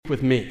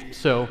with me.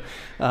 So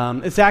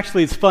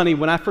it's funny.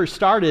 When I first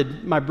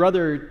started, my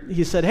brother,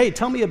 he said, hey,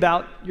 tell me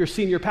about your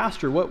senior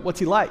pastor. What's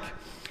he like?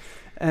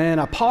 And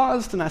I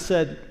paused and I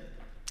said,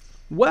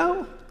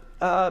 well,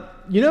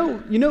 you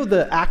know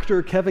the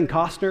actor Kevin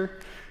Costner?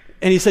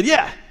 And he said,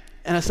 yeah.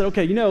 And I said,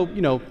 okay, you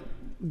know,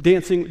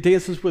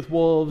 Dances with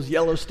Wolves,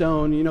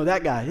 Yellowstone, you know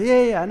that guy.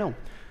 Yeah, I know.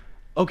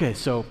 Okay,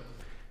 so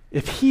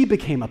if he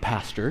became a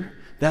pastor,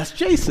 that's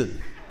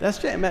Jason.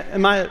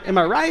 Am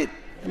I right?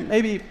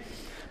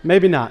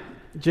 Maybe not.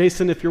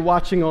 Jason, if you're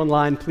watching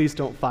online, please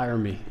don't fire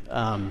me.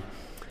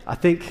 I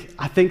think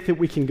that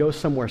we can go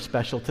somewhere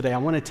special today. I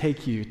want to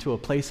take you to a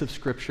place of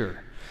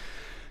Scripture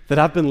that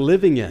I've been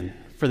living in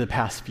for the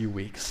past few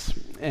weeks.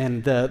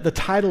 And the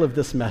title of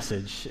this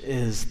message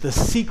is The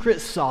Secret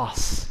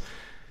Sauce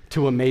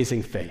to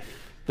Amazing Faith.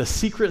 The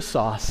Secret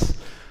Sauce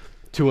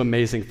to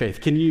Amazing Faith.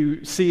 Can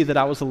you see that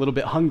I was a little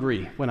bit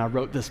hungry when I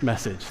wrote this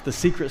message? The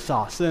secret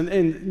sauce.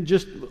 And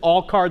just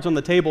all cards on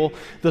the table,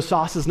 the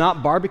sauce is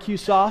not barbecue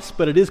sauce,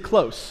 but it is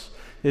close.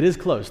 It is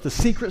close. The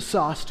secret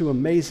sauce to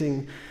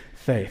amazing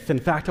faith. In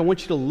fact, I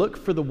want you to look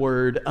for the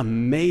word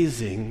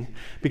amazing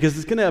because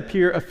it's going to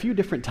appear a few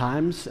different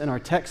times in our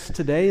text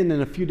today and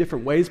in a few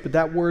different ways, but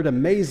that word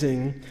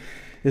amazing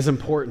is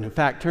important. In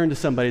fact, turn to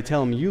somebody, tell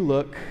them, you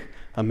look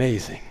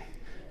amazing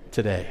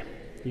today.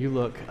 You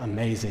look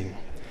amazing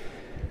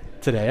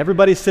today.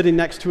 Everybody sitting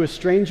next to a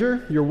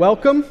stranger, you're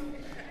welcome.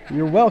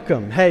 You're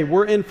welcome. Hey,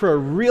 we're in for a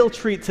real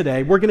treat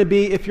today. We're going to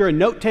be, if you're a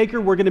note taker,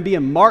 we're going to be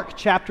in Mark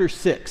chapter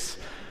 6.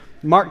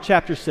 Mark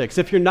chapter 6.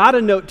 If you're not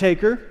a note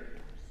taker,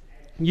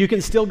 you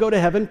can still go to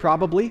heaven,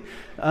 probably,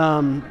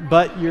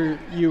 but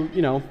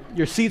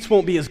your seats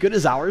won't be as good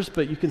as ours,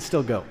 but you can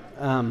still go.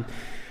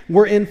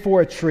 We're in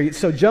for a treat.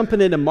 So jumping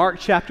into Mark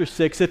chapter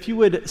 6, if you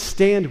would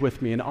stand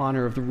with me in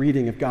honor of the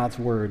reading of God's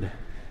word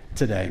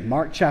today.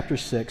 Mark chapter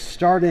 6,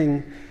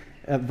 starting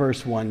at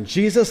verse 1.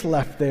 Jesus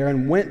left there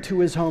and went to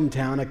his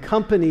hometown,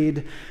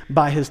 accompanied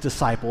by his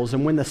disciples.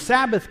 And when the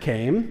Sabbath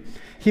came,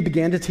 he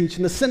began to teach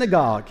in the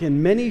synagogue,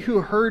 and many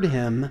who heard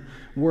him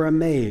were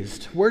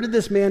amazed. Where did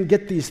this man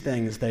get these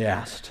things, they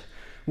asked.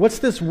 What's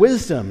this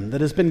wisdom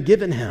that has been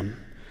given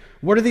him?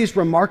 What are these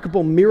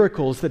remarkable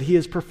miracles that he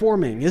is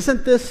performing?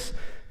 Isn't this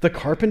the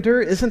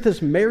carpenter? Isn't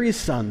this Mary's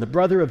son, the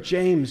brother of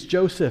James,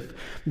 Joseph,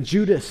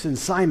 Judas, and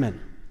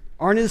Simon?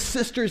 Aren't his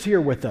sisters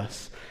here with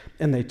us?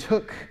 And they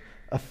took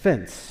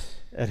offense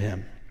at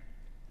him.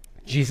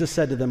 Jesus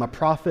said to them, a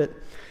prophet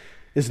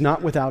is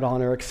not without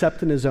honor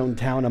except in his own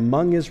town,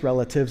 among his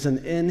relatives,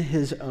 and in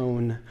his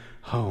own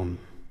home.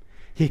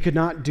 He could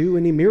not do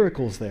any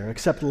miracles there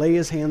except lay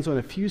his hands on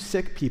a few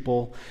sick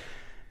people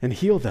and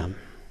heal them.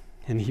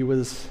 And he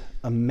was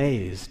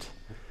amazed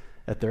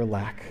at their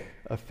lack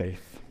of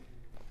faith.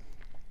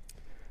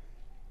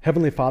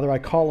 Heavenly Father, I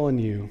call on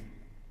you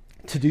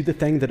to do the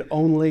thing that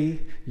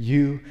only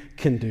you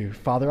can do.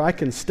 Father, I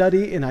can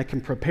study and I can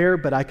prepare,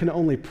 but I can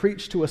only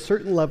preach to a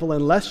certain level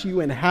unless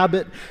you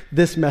inhabit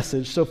this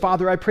message. So,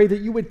 Father, I pray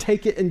that you would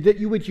take it and that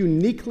you would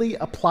uniquely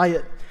apply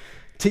it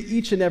to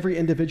each and every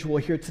individual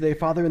here today,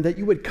 Father, and that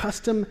you would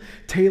custom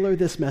tailor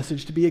this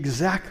message to be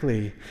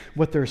exactly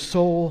what their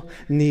soul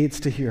needs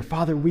to hear.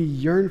 Father, we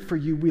yearn for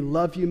you. We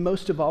love you.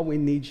 Most of all, we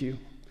need you.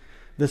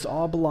 This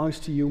all belongs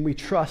to you, and we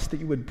trust that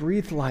you would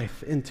breathe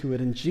life into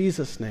it. In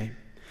Jesus' name,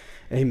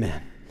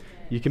 amen.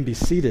 You can be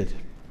seated.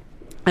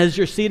 As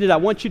you're seated, I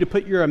want you to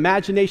put your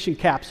imagination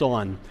caps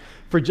on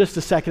for just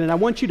a second, and I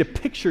want you to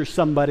picture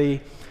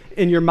somebody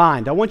in your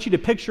mind. I want you to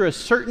picture a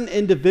certain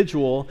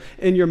individual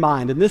in your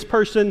mind, and this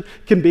person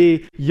can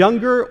be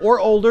younger or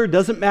older,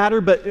 doesn't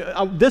matter, but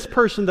this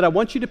person that I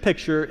want you to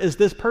picture is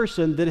this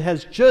person that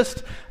has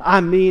just,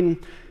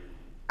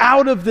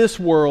 out of this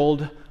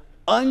world,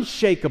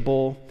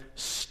 unshakable,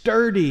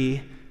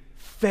 sturdy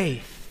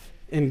faith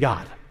in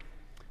God.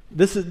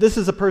 This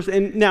is a person,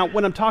 and now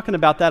when I'm talking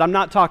about that, I'm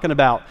not talking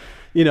about,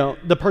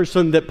 the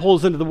person that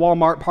pulls into the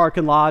Walmart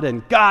parking lot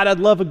and, God, I'd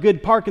love a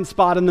good parking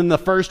spot, and then the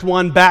first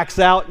one backs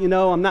out,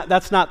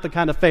 that's not the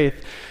kind of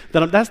faith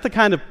that's the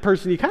kind of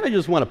person you kind of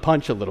just want to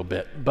punch a little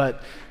bit.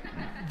 But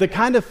the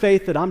kind of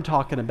faith that I'm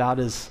talking about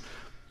is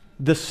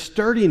the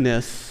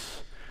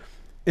sturdiness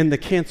in the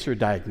cancer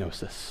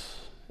diagnosis.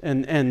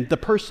 And the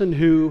person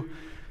who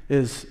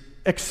is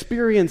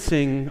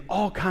experiencing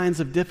all kinds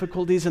of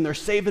difficulties, and they're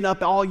saving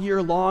up all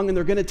year long, and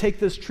they're going to take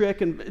this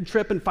trip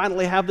and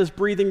finally have this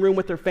breathing room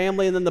with their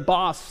family, and then the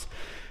boss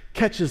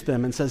catches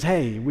them and says,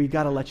 hey, we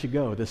got to let you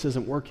go. This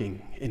isn't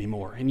working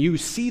anymore. And you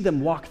see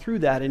them walk through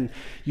that, and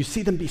you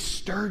see them be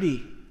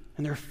sturdy,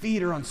 and their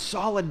feet are on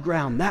solid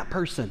ground. That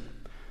person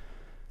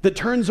that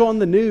turns on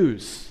the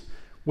news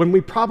when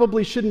we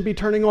probably shouldn't be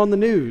turning on the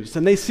news,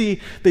 and they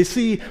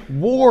see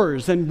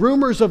wars and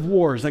rumors of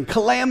wars and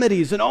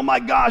calamities, and oh my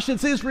gosh,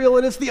 it's Israel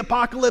and it's the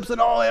apocalypse,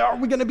 and are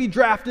we going to be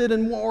drafted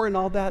in war and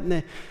all that,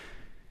 and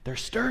they're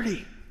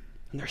sturdy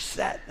and they're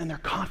set and they're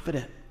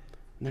confident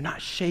and they're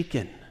not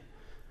shaken.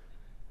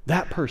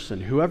 That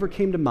person, whoever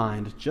came to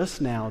mind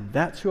just now,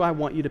 that's who I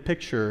want you to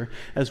picture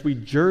as we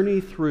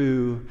journey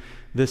through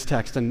this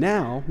text. And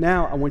now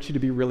I want you to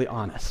be really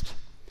honest.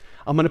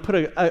 I'm going to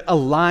put a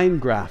line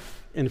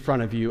graph in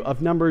front of you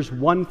of numbers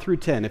 1 through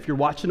 10. If you're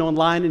watching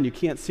online and you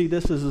can't see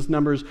this is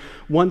numbers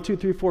 1, 2,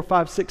 3, 4,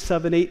 5, 6,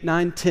 7, 8,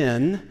 9,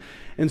 10.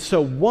 And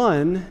so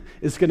 1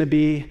 is going to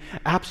be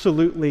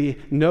absolutely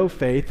no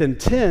faith, and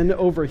 10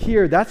 over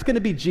here, that's going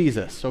to be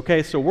Jesus,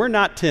 okay? So we're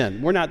not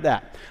 10. We're not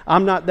that.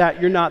 I'm not that.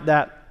 You're not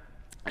that.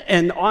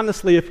 And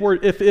honestly,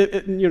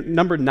 if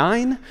number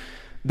 9,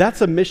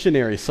 that's a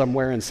missionary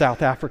somewhere in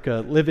South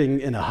Africa living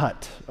in a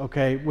hut,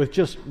 okay, with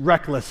just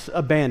reckless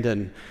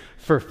abandon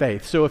for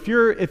faith. So if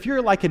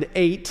you're like an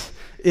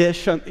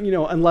 8-ish,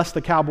 unless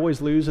the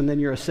Cowboys lose and then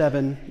you're a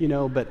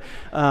 7, but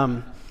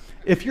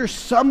if you're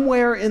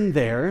somewhere in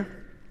there,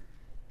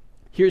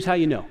 here's how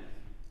you know.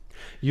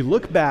 You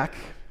look back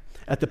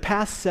at the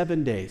past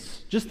 7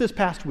 days, just this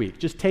past week.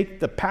 Just take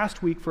the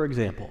past week, for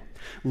example.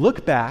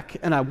 Look back,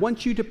 and I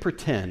want you to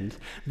pretend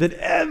that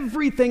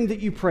everything that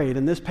you prayed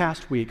in this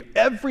past week,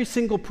 every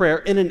single prayer,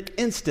 in an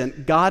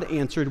instant, God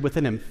answered with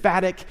an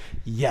emphatic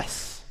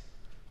yes.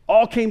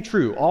 All came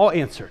true, all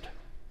answered.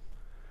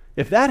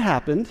 If that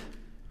happened,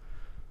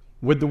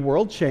 would the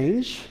world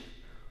change,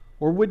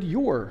 or would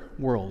your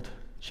world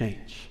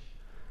change?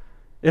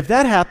 If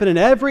that happened and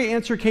every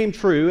answer came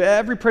true,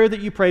 every prayer that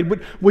you prayed,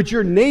 would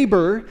your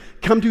neighbor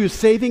come to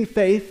saving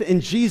faith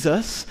in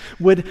Jesus?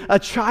 Would a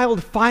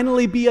child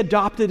finally be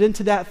adopted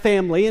into that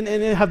family and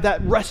have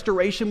that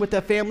restoration with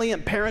that family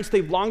and parents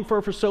they've longed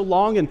for so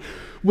long? And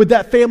would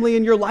that family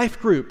in your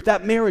life group,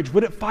 that marriage,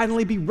 would it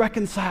finally be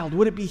reconciled?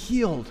 Would it be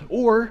healed?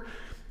 Or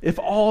if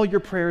all your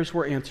prayers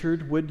were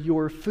answered, would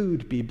your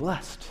food be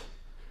blessed?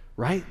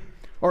 Right?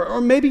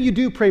 Or maybe you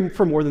do pray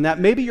for more than that.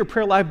 Maybe your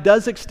prayer life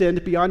does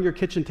extend beyond your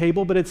kitchen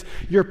table, but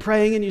you're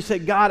praying and you say,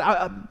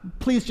 God,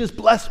 please just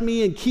bless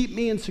me and keep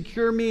me and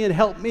secure me and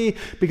help me,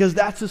 because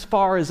that's as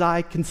far as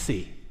I can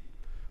see.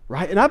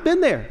 Right? And I've been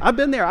there.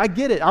 I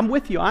get it. I'm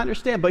with you. I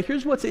understand. But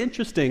here's what's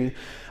interesting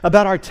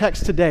about our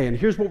text today, and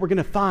here's what we're going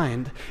to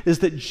find, is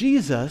that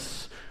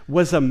Jesus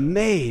was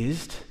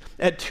amazed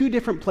at 2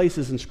 different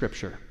places in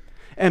Scripture.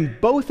 And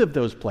both of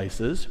those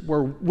places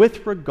were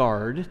with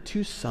regard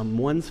to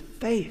someone's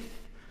faith.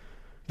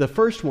 The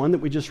first one that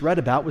we just read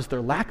about was their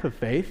lack of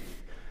faith.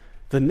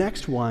 The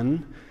next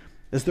one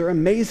is their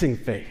amazing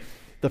faith.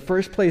 The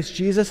first place,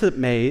 Jesus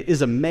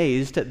is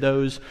amazed at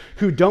those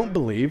who don't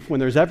believe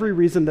when there's every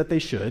reason that they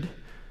should.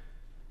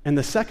 And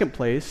the second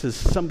place is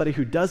somebody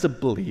who doesn't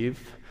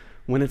believe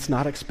when it's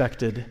not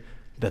expected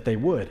that they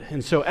would.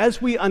 And so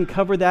as we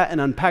uncover that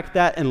and unpack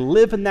that and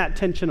live in that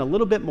tension a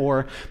little bit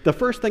more, the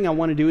first thing I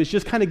want to do is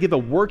just kind of give a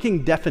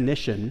working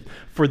definition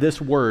for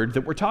this word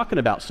that we're talking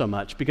about so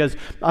much, because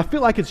I feel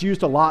like it's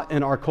used a lot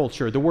in our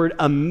culture, the word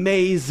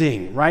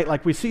amazing, right?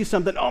 Like we see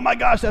something, oh my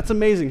gosh, that's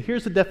amazing.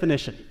 Here's the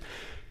definition: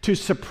 to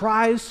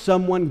surprise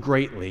someone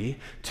greatly,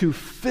 to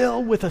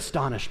fill with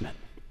astonishment.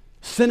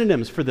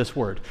 Synonyms for this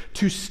word: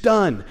 to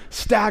stun,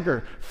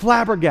 stagger,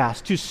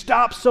 flabbergast, to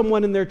stop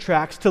someone in their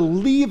tracks, to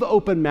leave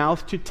open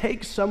mouth, to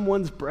take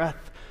someone's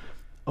breath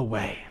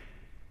away.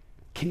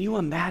 Can you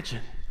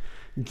imagine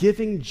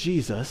giving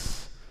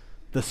Jesus,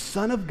 the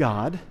Son of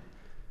God,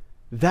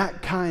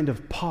 that kind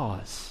of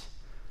pause?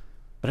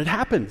 But it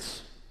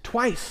happens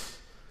twice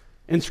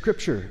in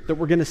Scripture that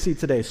we're going to see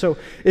today. So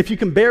if you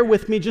can bear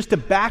with me just to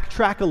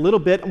backtrack a little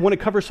bit, I want to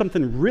cover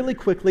something really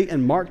quickly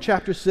in Mark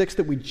chapter 6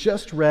 that we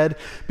just read,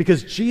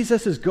 because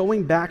Jesus is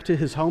going back to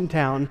his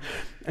hometown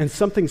and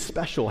something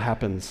special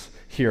happens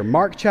here.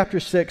 Mark chapter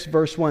 6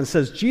 verse 1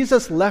 says,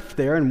 Jesus left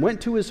there and went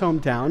to his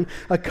hometown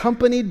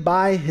accompanied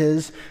by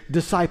his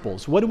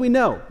disciples. What do we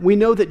know? We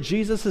know that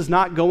Jesus is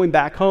not going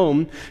back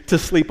home to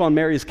sleep on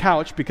Mary's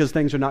couch because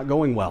things are not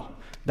going well.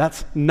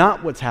 That's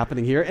not what's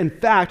happening here. In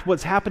fact,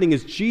 what's happening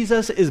is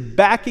Jesus is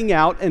backing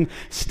out and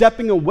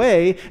stepping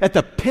away at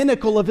the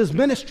pinnacle of his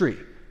ministry.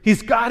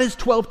 He's got his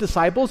 12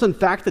 disciples. In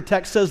fact, the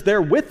text says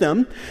they're with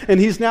him, and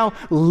he's now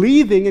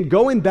leaving and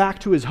going back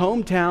to his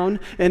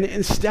hometown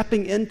and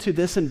stepping into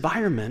this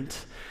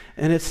environment.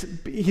 And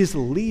he's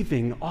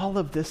leaving all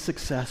of this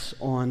success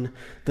on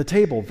the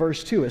table.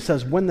 Verse 2, it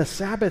says, when the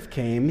Sabbath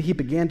came, he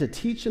began to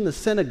teach in the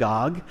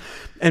synagogue,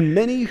 and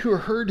many who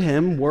heard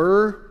him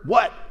were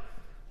what?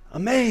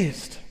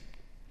 Amazed.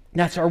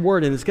 That's our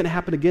word, and it's going to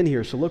happen again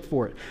here, so look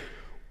for it.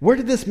 Where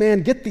did this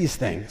man get these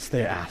things?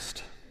 They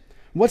asked.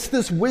 What's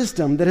this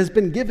wisdom that has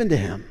been given to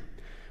him?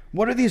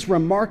 What are these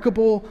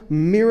remarkable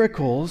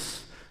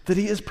miracles that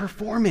he is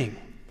performing?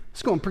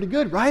 It's going pretty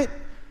good, right?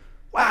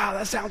 Wow,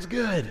 that sounds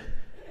good.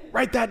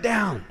 Write that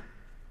down.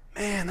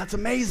 Man, that's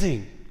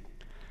amazing.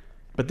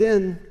 But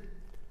then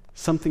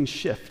something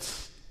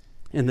shifts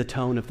in the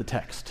tone of the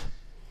text.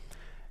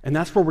 And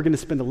that's where we're going to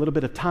spend a little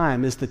bit of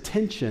time, is the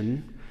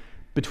tension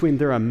between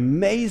their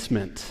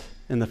amazement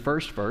in the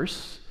first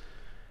verse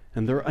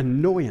and their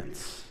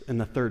annoyance in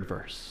the third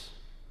verse.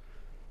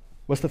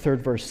 What's the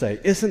third verse say?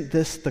 Isn't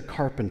this the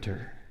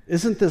carpenter?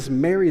 Isn't this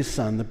Mary's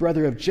son, the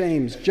brother of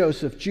James,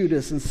 Joseph,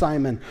 Judas, and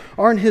Simon?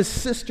 Aren't his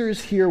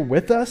sisters here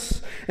with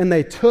us? And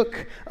they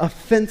took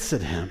offense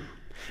at him.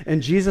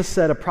 And Jesus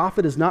said, a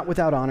prophet is not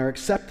without honor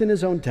except in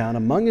his own town,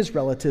 among his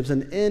relatives,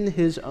 and in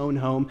his own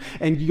home.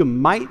 And you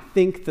might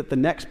think that the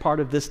next part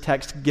of this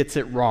text gets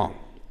it wrong.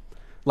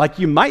 Like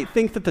you might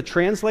think that the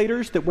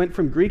translators that went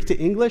from Greek to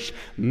English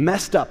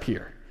messed up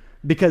here,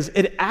 because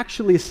it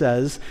actually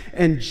says,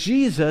 and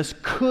Jesus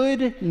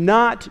could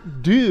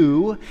not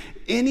do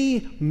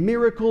any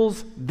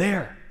miracles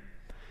there.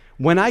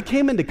 When I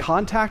came into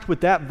contact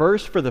with that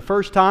verse for the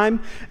first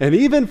time, and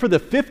even for the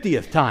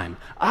 50th time,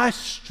 I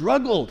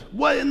struggled.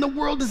 What in the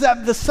world is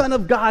that? The Son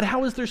of God?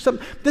 How is there some?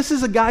 This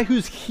is a guy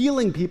who's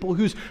healing people,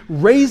 who's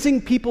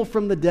raising people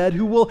from the dead,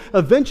 who will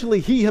eventually,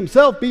 he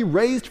himself, be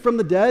raised from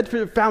the dead for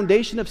the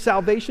foundation of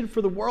salvation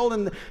for the world.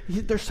 And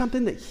there's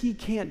something that he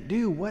can't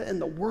do. What in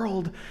the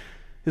world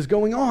is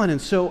going on? And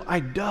so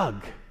I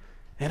dug.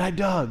 And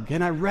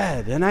I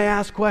read, and I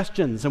asked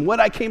questions. And what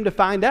I came to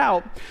find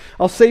out,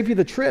 I'll save you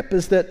the trip,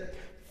 is that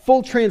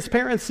full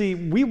transparency,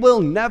 we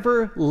will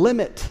never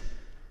limit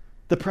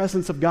the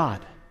presence of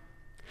God.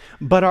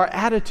 But our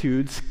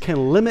attitudes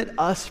can limit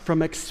us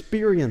from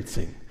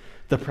experiencing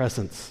the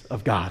presence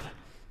of God.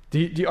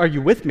 Are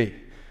you with me?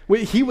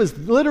 He was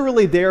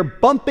literally there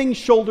bumping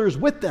shoulders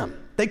with them.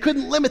 They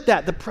couldn't limit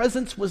that. The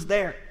presence was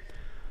there.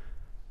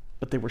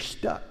 But they were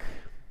stuck.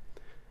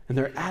 And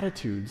their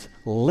attitudes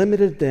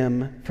limited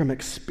them from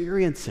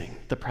experiencing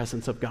the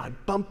presence of God,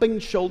 bumping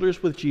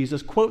shoulders with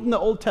Jesus, quoting the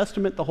Old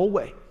Testament the whole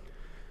way.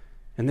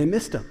 And they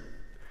missed him,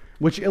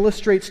 which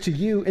illustrates to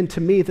you and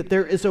to me that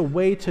there is a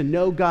way to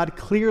know God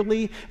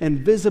clearly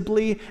and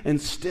visibly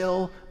and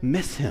still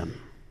miss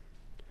him.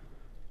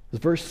 As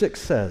verse 6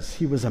 says,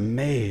 he was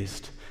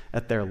amazed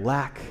at their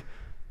lack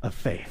of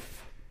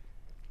faith.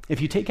 If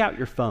you take out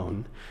your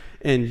phone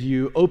and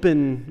you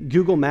open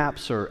Google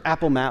Maps or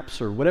Apple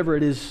Maps or whatever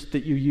it is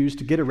that you use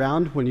to get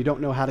around when you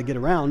don't know how to get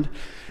around,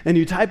 and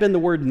you type in the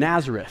word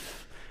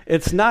Nazareth,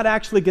 it's not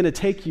actually going to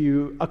take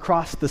you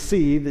across the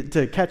sea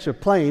to catch a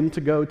plane to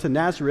go to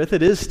Nazareth.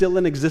 It is still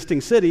an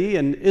existing city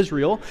in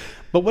Israel,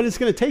 but what it's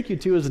going to take you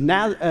to is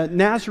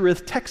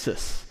Nazareth,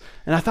 Texas.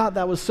 And I thought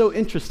that was so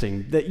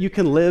interesting that you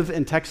can live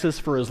in Texas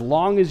for as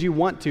long as you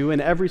want to,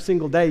 and every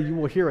single day you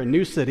will hear a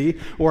new city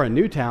or a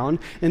new town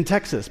in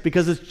Texas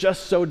because it's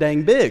just so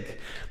dang big.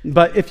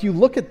 But if you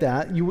look at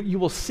that, you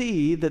will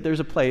see that there's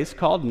a place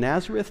called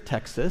Nazareth,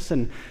 Texas.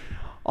 And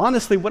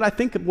honestly, what I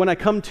think when I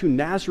come to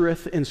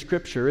Nazareth in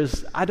Scripture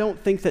is I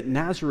don't think that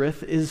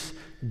Nazareth is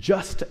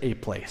just a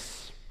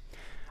place.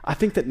 I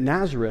think that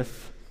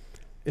Nazareth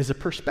is a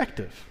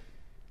perspective.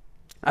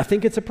 I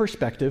think it's a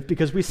perspective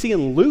because we see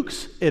in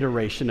Luke's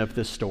iteration of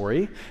this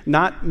story,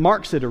 not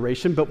Mark's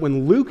iteration, but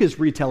when Luke is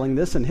retelling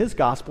this in his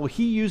gospel,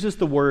 he uses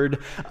the word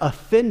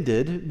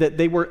offended, that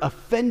they were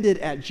offended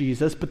at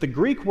Jesus, but the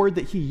Greek word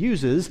that he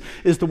uses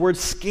is the word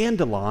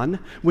scandalon,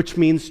 which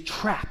means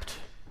trapped.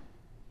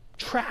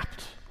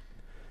 Trapped.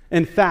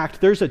 In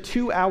fact, there's a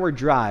 2-hour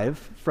drive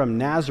from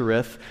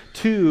Nazareth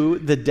to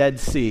the Dead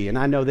Sea. And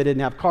I know they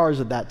didn't have cars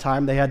at that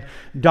time. They had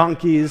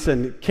donkeys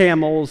and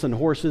camels and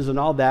horses and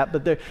all that.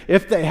 But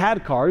if they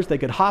had cars, they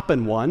could hop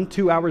in one.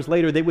 2 hours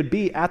later, they would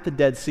be at the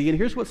Dead Sea. And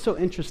here's what's so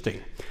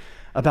interesting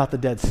about the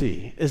Dead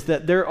Sea, is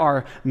that there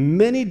are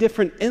many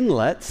different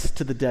inlets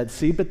to the Dead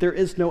Sea, but there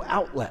is no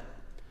outlet.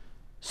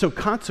 So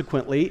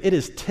consequently, it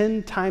is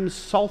 10 times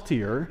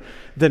saltier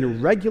than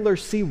regular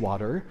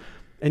seawater.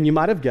 And you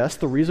might have guessed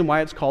the reason why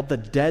it's called the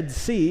Dead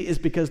Sea is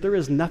because there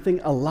is nothing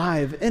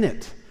alive in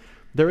it.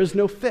 There is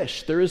no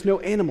fish. There is no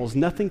animals.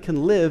 Nothing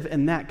can live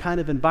in that kind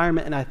of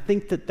environment. And I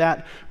think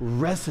that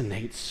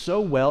resonates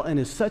so well and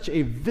is such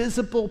a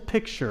visible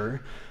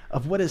picture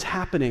of what is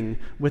happening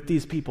with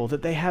these people,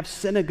 that they have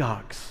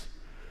synagogues,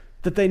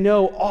 that they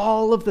know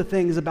all of the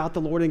things about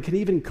the Lord and can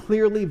even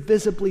clearly,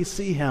 visibly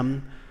see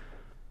him,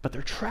 but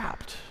they're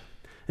trapped.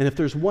 And if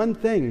there's one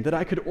thing that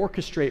I could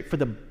orchestrate for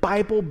the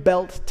Bible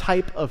Belt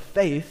type of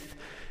faith,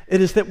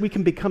 it is that we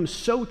can become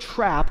so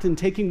trapped in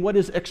taking what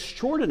is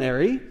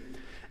extraordinary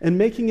and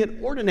making it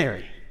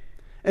ordinary.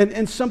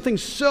 And something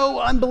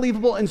so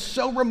unbelievable and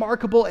so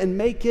remarkable and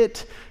make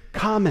it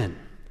common.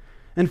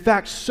 In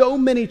fact, so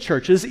many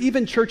churches,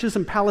 even churches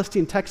in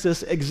Palestine,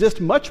 Texas,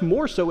 exist much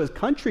more so as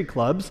country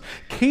clubs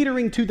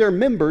catering to their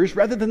members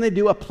rather than they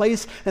do a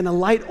place and a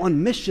light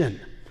on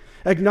mission.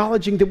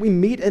 Acknowledging that we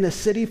meet in a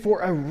city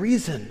for a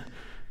reason,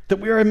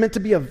 that we are meant to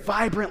be a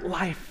vibrant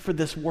life for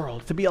this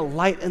world, to be a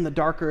light in the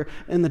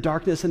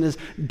darkness, and as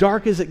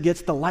dark as it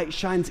gets, the light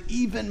shines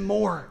even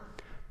more.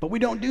 But we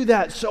don't do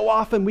that. So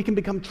often we can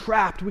become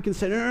trapped. We can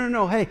say,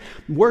 no, hey,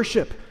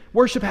 worship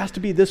has to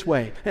be this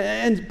way,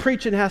 and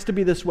preaching has to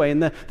be this way,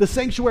 and the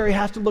sanctuary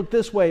has to look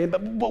this way.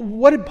 But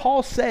what did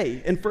Paul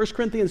say in 1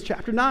 Corinthians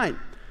chapter 9?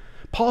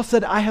 Paul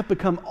said, I have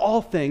become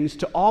all things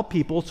to all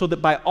people so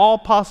that by all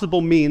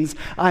possible means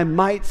I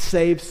might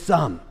save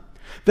some.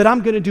 That I'm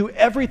going to do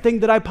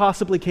everything that I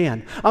possibly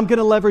can. I'm going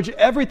to leverage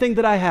everything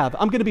that I have.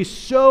 I'm going to be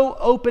so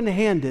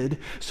open-handed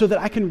so that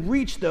I can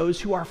reach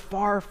those who are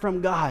far from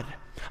God.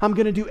 I'm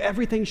going to do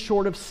everything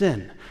short of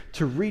sin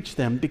to reach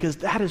them because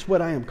that is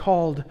what I am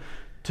called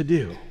to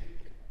do.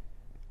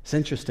 It's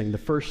interesting. The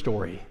first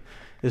story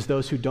is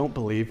those who don't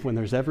believe when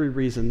there's every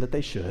reason that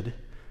they should.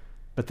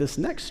 But this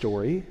next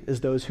story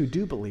is those who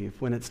do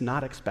believe when it's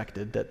not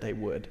expected that they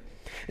would.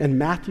 In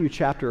Matthew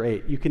chapter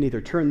 8, you can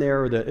either turn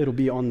there or it'll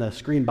be on the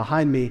screen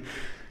behind me.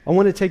 I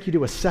want to take you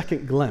to a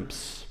second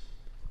glimpse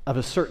of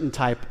a certain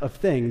type of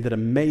thing that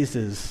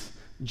amazes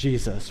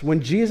Jesus.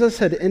 When Jesus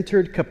had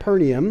entered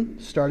Capernaum,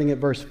 starting at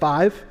verse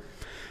 5,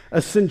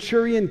 a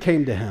centurion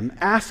came to him,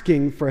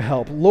 asking for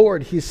help.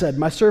 "Lord," he said,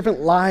 "my servant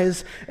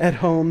lies at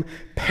home,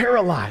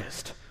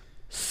 paralyzed,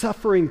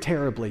 suffering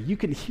terribly." You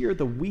can hear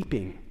the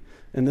weeping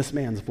in this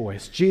man's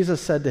voice.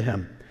 Jesus said to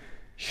him,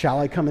 "Shall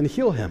I come and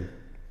heal him?"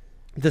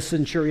 The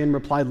centurion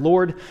replied,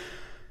 "Lord,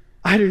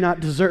 I do not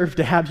deserve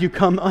to have you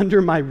come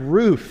under my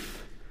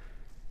roof,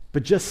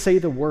 but just say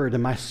the word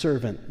and my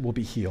servant will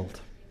be healed.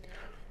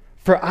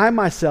 For I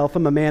myself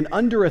am a man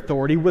under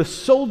authority with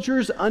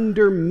soldiers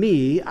under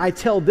me. I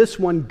tell this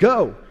one,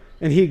 'Go,'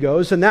 and he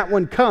goes, and that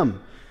one,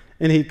 'Come,'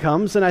 and he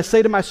comes. And I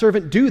say to my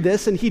servant, 'Do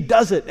this,' and he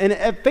does it." And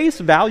at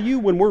face value,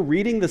 when we're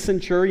reading the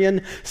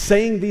centurion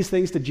saying these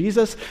things to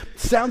Jesus, it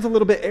sounds a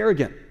little bit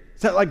arrogant.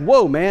 It's not like,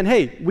 "Whoa, man,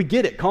 hey, we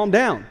get it, calm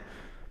down."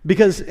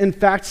 Because, in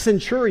fact,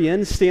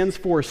 centurion stands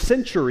for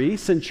century.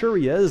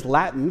 Centuria is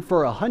Latin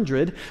for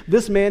 100.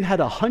 This man had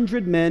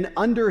 100 men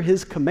under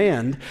his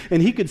command,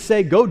 and he could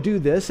say, "Go do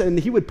this," and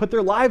he would put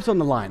their lives on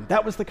the line.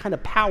 That was the kind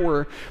of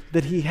power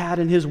that he had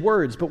in his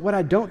words. But what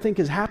I don't think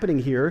is happening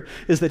here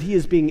is that he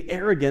is being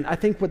arrogant. I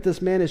think what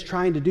this man is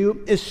trying to do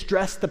is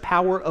stress the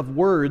power of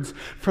words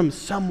from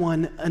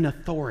someone in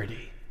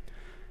authority.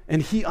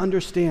 And he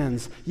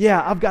understands,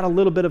 yeah, I've got a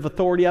little bit of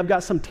authority. I've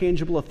got some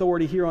tangible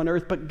authority here on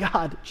earth. But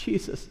God,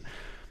 Jesus,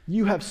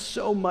 you have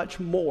so much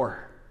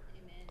more.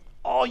 Amen.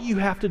 All you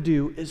have to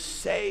do is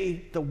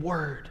say the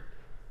word.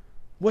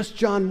 What's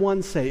John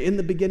 1 say? In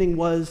the beginning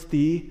was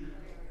the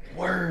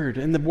Word.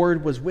 And the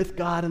Word was with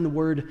God, and the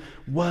Word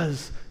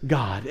was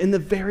God. In the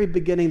very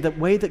beginning, the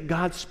way that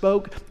God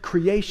spoke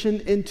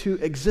creation into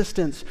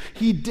existence,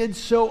 he did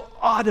so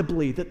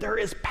audibly that there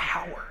is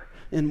power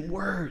in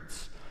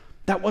words.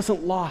 That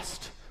wasn't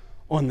lost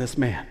on this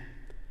man.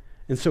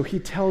 And so he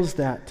tells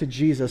that to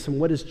Jesus. And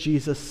what does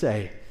Jesus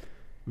say?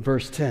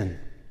 Verse 10.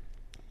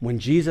 When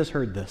Jesus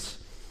heard this,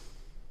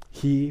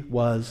 he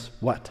was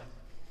what?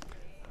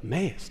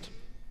 Amazed.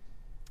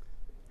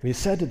 And he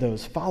said to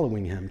those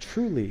following him,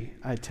 "Truly,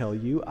 I tell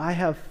you, I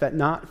have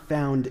not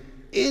found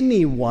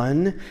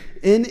anyone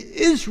in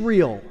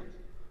Israel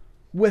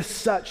with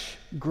such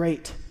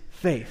great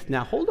faith."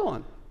 Now, hold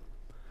on.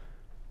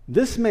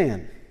 This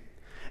man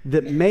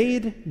that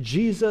made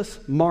Jesus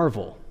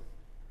marvel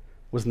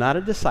was not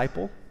a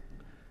disciple,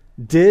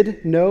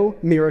 did no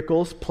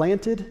miracles,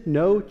 planted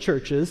no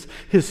churches.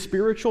 His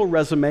spiritual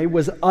resume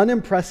was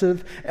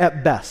unimpressive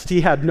at best.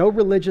 He had no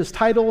religious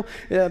title.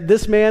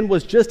 This man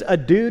was just a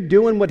dude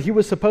doing what he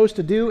was supposed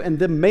to do, and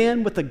the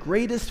man with the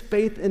greatest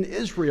faith in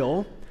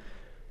Israel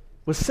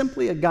was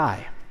simply a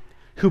guy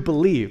who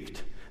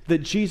believed that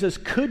Jesus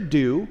could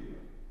do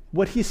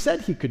what he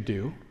said he could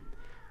do,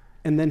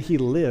 and then he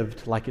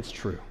lived like it's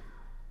true.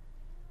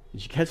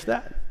 Did you catch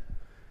that?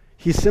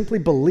 He simply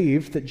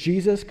believed that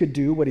Jesus could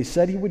do what he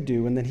said he would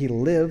do, and then he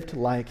lived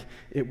like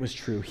it was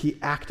true. He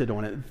acted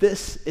on it.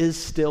 This is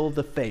still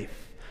the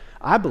faith,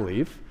 I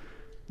believe,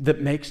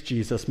 that makes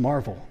Jesus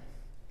marvel.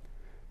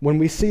 When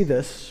we see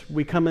this,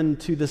 we come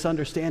into this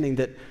understanding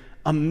that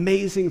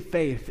amazing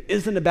faith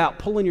isn't about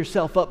pulling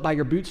yourself up by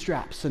your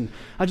bootstraps and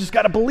I just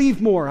got to believe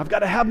more. I've got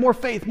to have more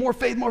faith, more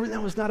faith, more.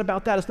 No, it's not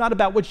about that. It's not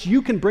about what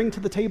you can bring to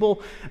the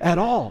table at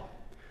all.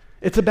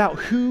 It's about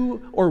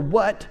who or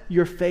what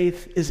your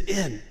faith is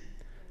in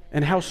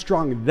and how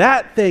strong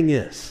that thing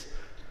is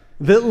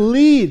that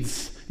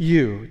leads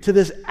you to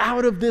this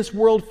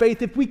out-of-this-world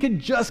faith. If we could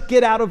just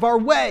get out of our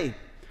way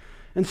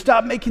and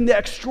stop making the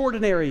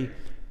extraordinary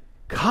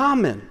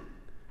common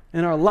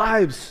in our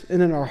lives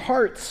and in our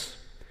hearts,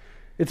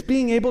 it's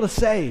being able to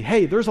say,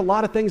 hey, there's a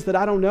lot of things that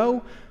I don't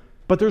know,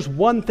 but there's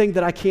one thing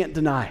that I can't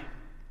deny.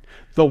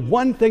 The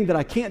one thing that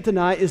I can't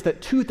deny is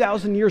that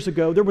 2,000 years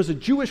ago, there was a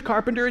Jewish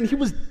carpenter and he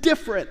was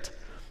different.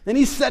 And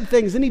he said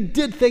things and he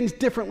did things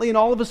differently, and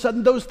all of a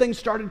sudden those things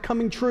started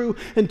coming true.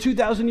 And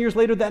 2,000 years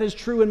later, that is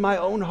true in my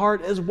own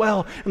heart as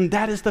well. And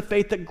that is the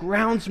faith that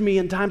grounds me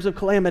in times of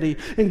calamity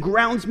and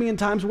grounds me in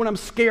times when I'm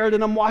scared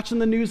and I'm watching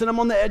the news and I'm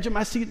on the edge of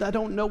my seat and I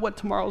don't know what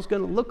tomorrow's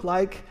going to look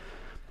like,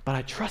 but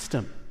I trust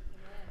him.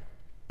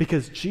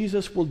 Because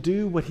Jesus will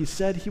do what he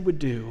said he would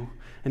do,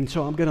 and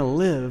so I'm going to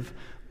live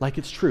like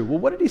it's true. Well,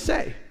 what did he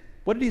say?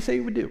 What did he say he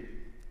would do?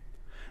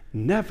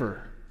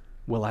 Never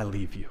will I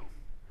leave you.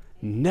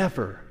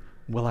 Never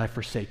will I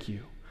forsake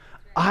you.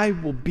 I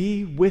will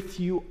be with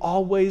you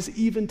always,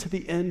 even to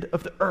the end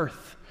of the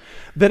earth.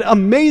 That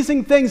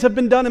amazing things have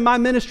been done in my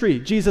ministry,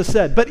 Jesus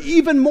said, but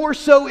even more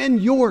so in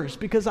yours,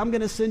 because I'm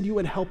going to send you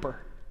a helper.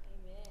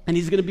 Amen. And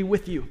he's going to be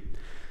with you.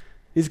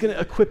 He's going to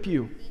equip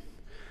you.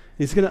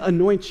 He's going to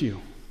anoint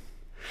you.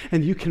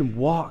 And you can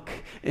walk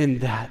in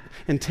that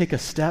and take a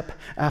step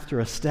after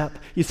a step.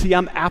 You see,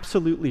 I'm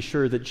absolutely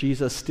sure that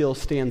Jesus still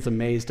stands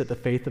amazed at the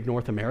faith of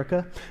North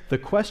America. The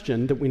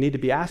question that we need to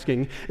be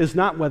asking is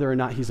not whether or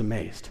not he's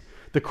amazed.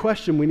 The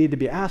question we need to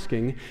be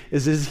asking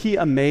is he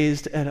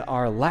amazed at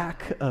our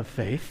lack of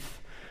faith,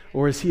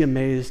 or is he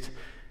amazed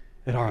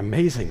at our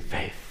amazing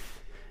faith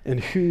and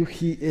who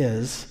he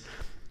is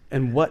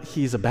and what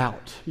he's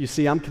about? You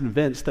see, I'm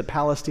convinced that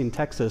Palestine,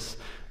 Texas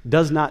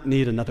does not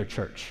need another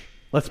church.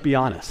 Let's be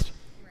honest.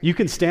 You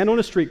can stand on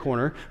a street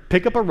corner,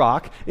 pick up a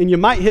rock, and you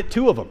might hit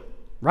two of them,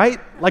 right?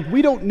 Like,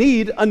 we don't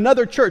need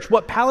another church.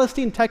 What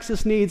Palestine,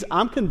 Texas needs,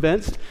 I'm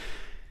convinced,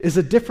 is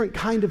a different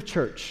kind of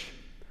church.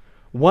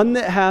 One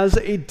that has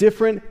a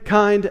different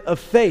kind of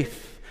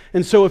faith.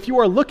 And so if you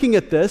are looking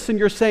at this and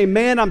you're saying,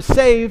 man, I'm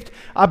saved,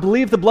 I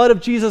believe the blood of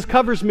Jesus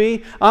covers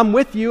me, I'm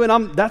with you,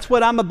 and that's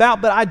what I'm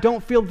about, but I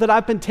don't feel that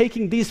I've been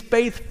taking these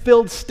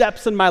faith-filled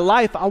steps in my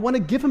life, I want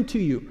to give them to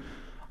you.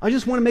 I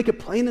just want to make it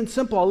plain and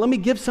simple. Let me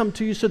give some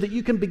to you so that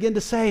you can begin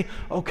to say,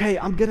 okay,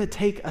 I'm going to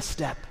take a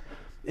step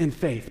in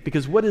faith.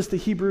 Because what does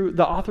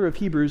the author of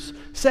Hebrews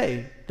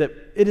say? That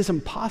it is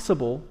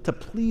impossible to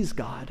please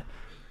God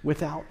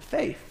without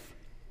faith.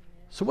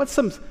 So what's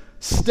some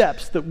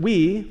steps that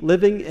we,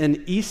 living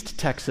in East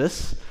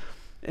Texas,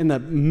 in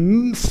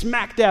the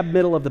smack dab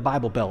middle of the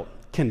Bible Belt,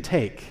 can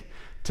take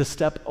to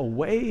step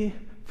away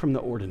from the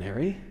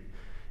ordinary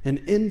and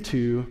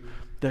into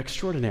the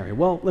extraordinary?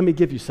 Well, let me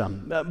give you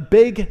some. A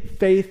big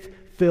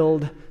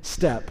faith-filled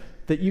step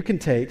that you can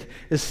take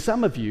is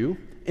some of you,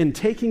 in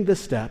taking this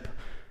step,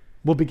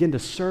 will begin to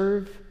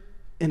serve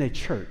in a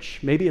church.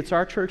 Maybe it's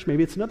our church,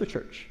 maybe it's another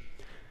church.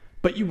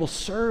 But you will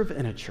serve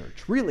in a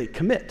church. Really,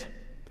 commit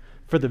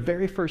for the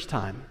very first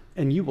time,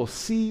 and you will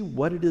see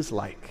what it is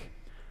like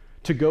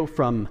to go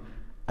from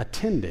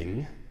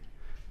attending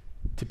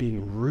to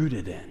being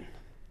rooted in.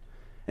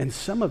 And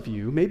some of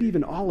you, maybe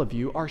even all of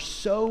you, are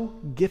so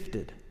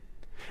gifted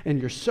and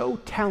you're so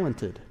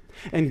talented,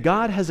 and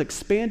God has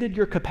expanded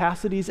your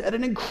capacities at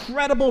an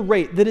incredible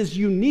rate that is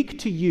unique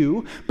to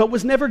you, but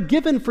was never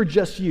given for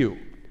just you.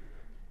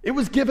 It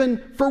was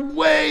given for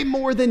way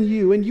more than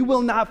you, and you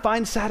will not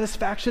find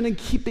satisfaction in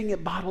keeping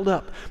it bottled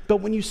up. But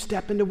when you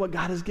step into what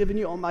God has given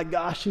you, oh my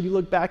gosh, and you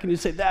look back and you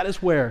say, that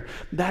is where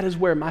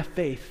my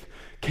faith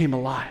came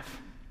alive.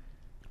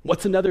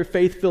 What's another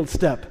faith-filled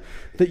step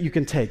that you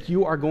can take?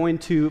 You are going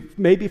to,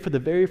 maybe for the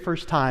very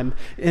first time,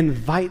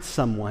 invite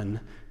someone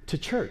to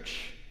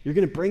church. You're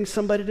going to bring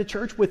somebody to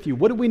church with you.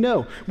 What do we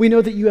know? We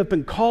know that you have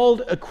been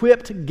called,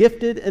 equipped,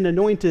 gifted, and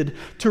anointed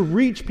to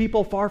reach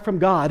people far from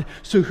God.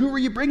 So who are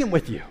you bringing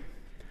with you?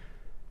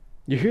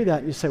 You hear that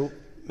and you say, well,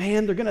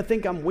 man, they're going to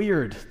think I'm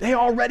weird. They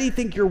already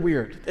think you're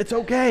weird. It's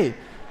okay.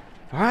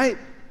 All right?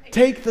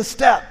 Take the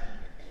step.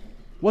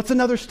 What's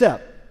another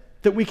step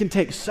that we can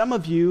take? Some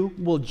of you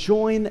will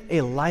join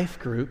a life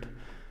group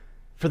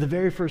for the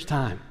very first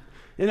time.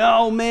 And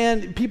oh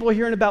man, people are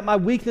hearing about my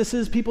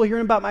weaknesses, people are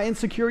hearing about my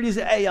insecurities.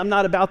 Hey, I'm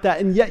not about that.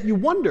 And yet you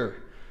wonder,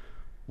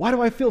 why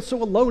do I feel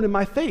so alone in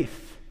my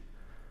faith?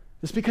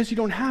 It's because you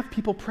don't have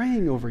people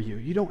praying over you.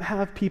 You don't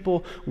have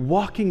people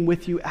walking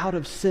with you out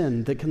of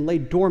sin that can lay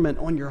dormant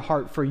on your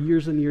heart for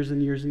years and years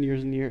and years and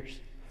years and years.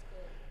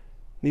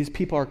 These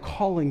people are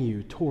calling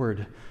you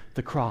toward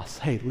the cross.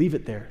 Hey, leave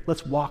it there.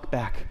 Let's walk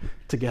back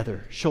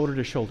together, shoulder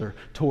to shoulder,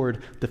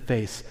 toward the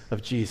face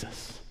of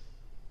Jesus.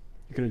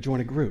 You're going to join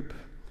a group.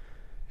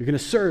 You're going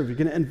to serve, you're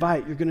going to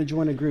invite, you're going to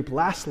join a group.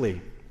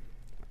 Lastly,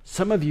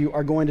 some of you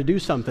are going to do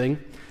something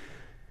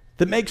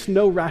that makes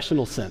no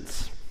rational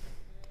sense.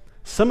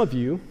 Some of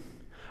you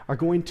are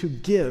going to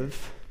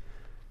give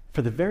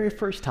for the very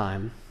first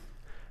time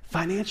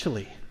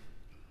financially.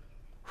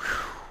 Whew,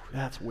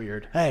 that's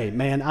weird. Hey,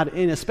 man,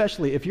 and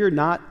especially if you're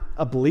not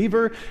a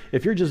believer,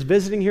 if you're just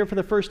visiting here for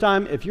the first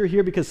time, if you're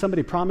here because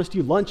somebody promised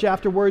you lunch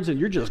afterwards and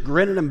you're just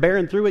grinning and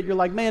bearing through it, you're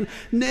like, man,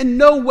 in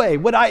no way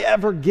would I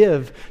ever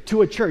give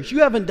to a church. You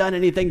haven't done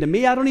anything to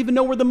me. I don't even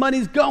know where the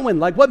money's going.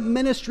 Like, what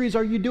ministries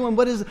are you doing?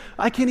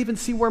 I can't even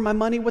see where my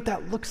money, what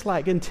that looks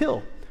like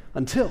until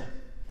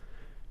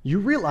you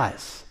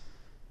realize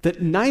that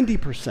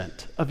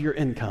 90% of your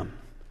income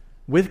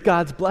with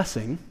God's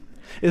blessing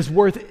is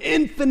worth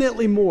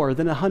infinitely more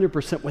than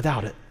 100%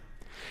 without it.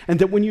 And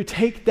that when you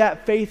take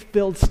that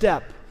faith-filled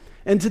step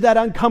into that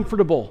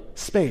uncomfortable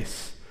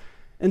space,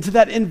 into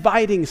that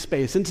inviting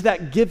space, into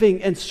that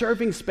giving and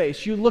serving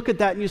space, you look at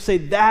that and you say,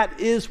 that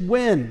is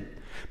when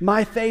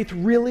my faith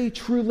really,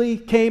 truly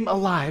came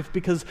alive,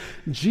 because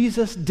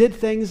Jesus did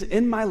things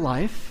in my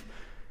life,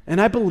 and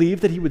I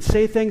believe that he would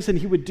say things and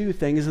he would do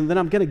things, and then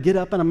I'm going to get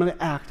up and I'm going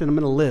to act and I'm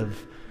going to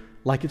live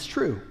like it's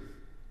true.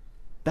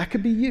 That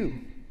could be you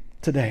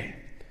today.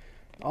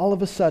 All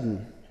of a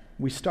sudden,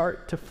 we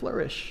start to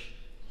flourish.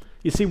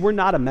 You see, we're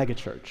not a mega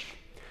church,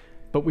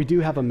 but we do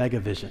have a mega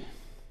vision.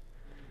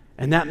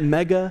 And that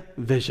mega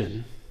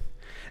vision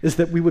is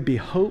that we would be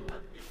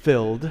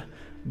hope-filled,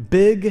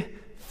 big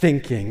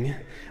thinking,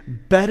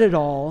 bet it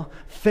all,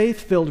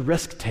 faith-filled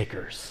risk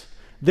takers.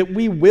 That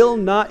we will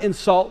not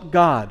insult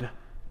God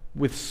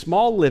with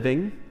small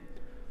living,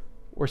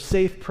 or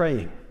safe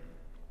praying.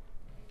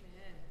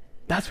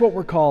 That's what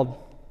we're called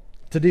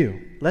to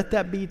do. Let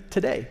that be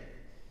today.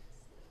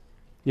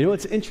 You know,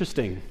 it's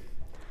interesting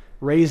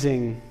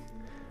raising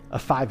a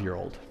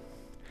 5-year-old.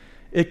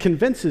 It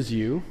convinces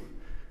you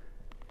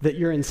that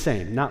you're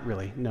insane. Not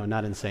really. No,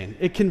 not insane.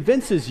 It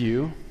convinces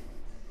you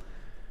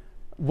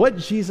what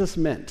Jesus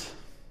meant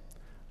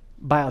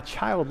by a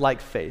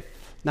childlike faith.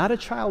 Not a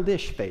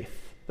childish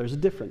faith. There's a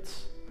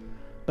difference.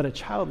 But a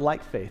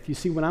childlike faith. You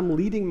see, when I'm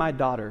leading my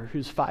daughter,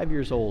 who's 5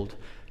 years old,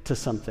 to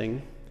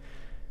something,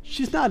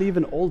 she's not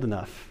even old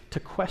enough to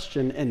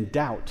question and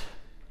doubt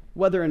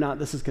whether or not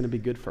this is going to be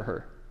good for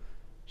her.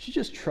 She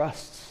just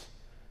trusts.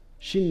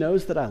 She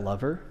knows that I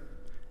love her,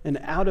 and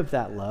out of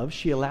that love,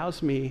 she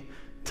allows me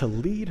to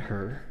lead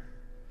her.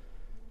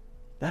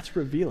 That's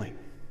revealing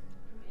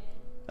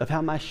of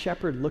how my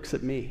shepherd looks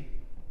at me,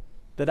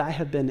 that I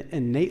have been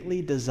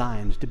innately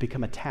designed to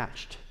become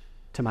attached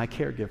to my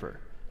caregiver,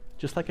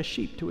 just like a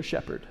sheep to a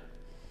shepherd.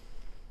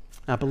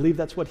 I believe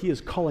that's what he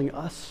is calling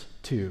us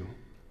to,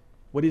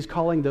 what he's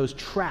calling those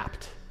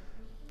trapped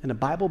in a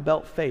Bible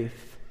Belt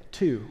faith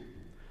to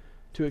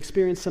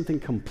experience something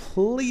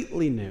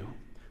completely new.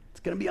 It's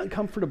going to be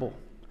uncomfortable,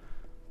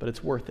 but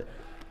it's worth it.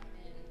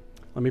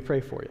 Let me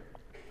pray for you.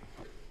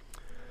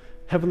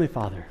 Heavenly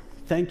Father,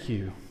 thank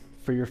you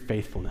for your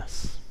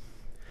faithfulness.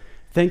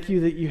 Thank you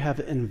that you have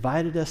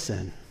invited us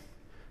in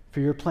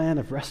for your plan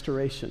of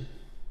restoration,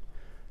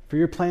 for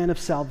your plan of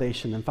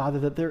salvation, and Father,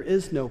 that there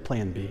is no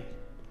plan B.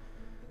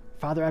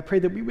 Father, I pray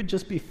that we would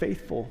just be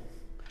faithful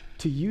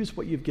to use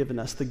what you've given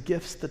us, the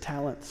gifts, the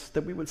talents,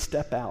 that we would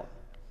step out,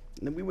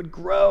 and that we would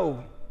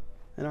grow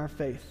in our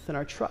faith and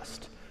our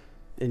trust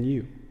in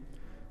you.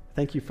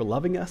 Thank you for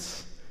loving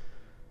us.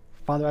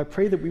 Father, I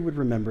pray that we would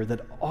remember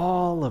that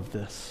all of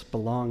this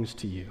belongs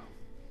to you,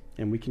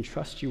 and we can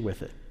trust you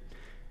with it.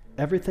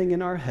 Everything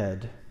in our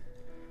head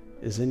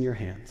is in your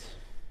hands.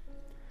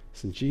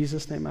 It's in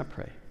Jesus' name I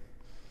pray.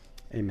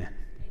 Amen.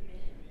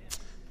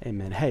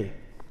 Amen. Hey,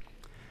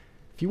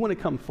 if you want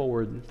to come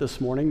forward this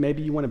morning,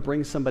 maybe you want to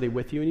bring somebody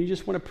with you and you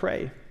just want to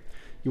pray.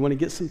 You want to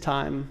get some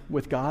time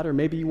with God, or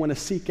maybe you want to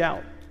seek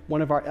out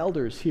one of our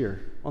elders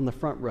here on the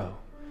front row.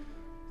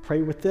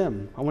 Pray with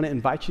them. I want to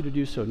invite you to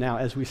do so now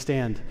as we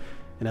stand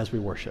and as we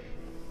worship.